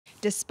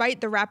Despite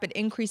the rapid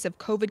increase of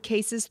COVID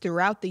cases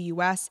throughout the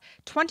U.S.,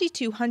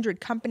 2,200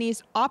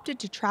 companies opted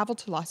to travel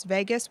to Las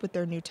Vegas with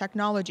their new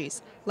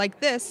technologies, like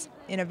this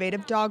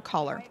innovative dog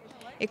collar.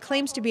 It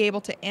claims to be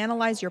able to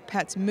analyze your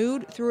pet's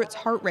mood through its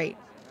heart rate.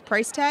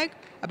 Price tag,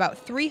 about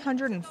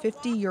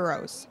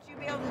 €350. Would you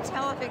be able to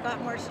tell if she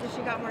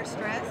got more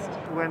stressed?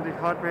 When the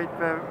heart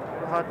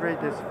rate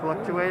is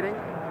fluctuating,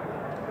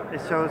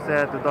 it shows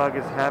that the dog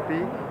is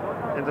happy,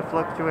 and the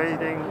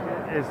fluctuating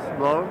is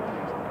low.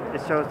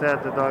 It shows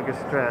that the dog is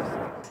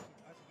stressed.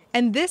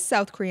 And this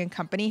South Korean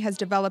company has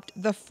developed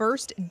the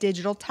first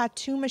digital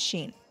tattoo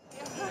machine.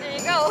 There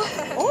you go.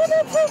 Oh,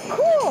 that's so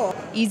cool.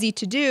 Easy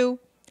to do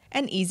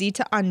and easy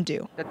to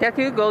undo. The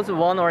tattoo goes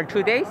 1 or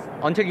 2 days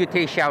until you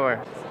take a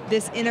shower.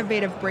 This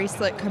innovative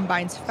bracelet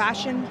combines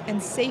fashion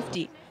and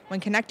safety.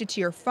 When connected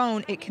to your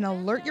phone, it can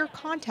alert your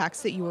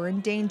contacts that you are in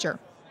danger.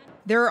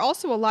 There are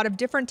also a lot of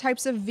different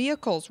types of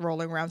vehicles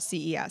rolling around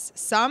CES,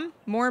 some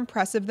more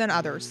impressive than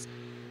others.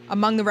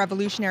 Among the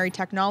revolutionary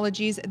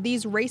technologies,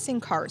 these racing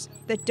cars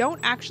that don't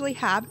actually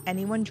have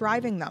anyone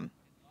driving them.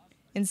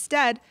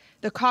 Instead,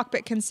 the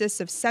cockpit consists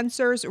of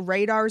sensors,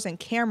 radars, and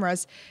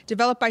cameras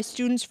developed by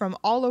students from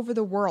all over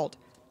the world.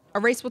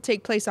 A race will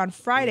take place on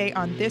Friday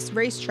on this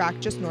racetrack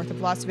just north of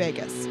Las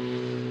Vegas.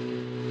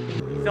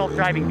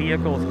 Self-driving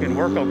vehicles can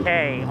work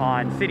okay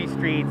on city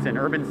streets and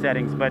urban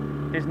settings, but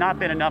there's not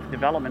been enough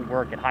development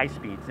work at high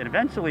speeds. And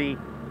eventually,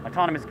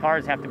 autonomous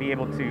cars have to be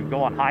able to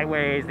go on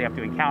highways, they have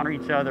to encounter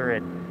each other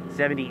at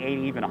 70,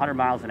 80, even 100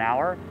 miles an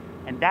hour,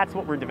 and that's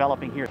what we're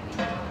developing here.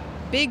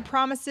 Big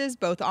promises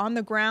both on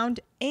the ground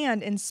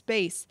and in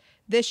space.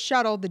 This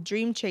shuttle, the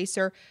Dream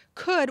Chaser,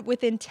 could,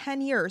 within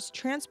 10 years,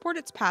 transport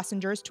its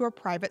passengers to a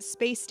private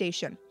space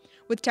station.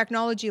 With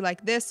technology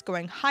like this,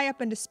 going high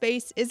up into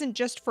space isn't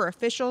just for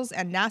officials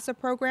and NASA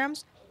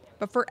programs,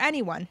 but for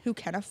anyone who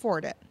can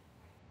afford it.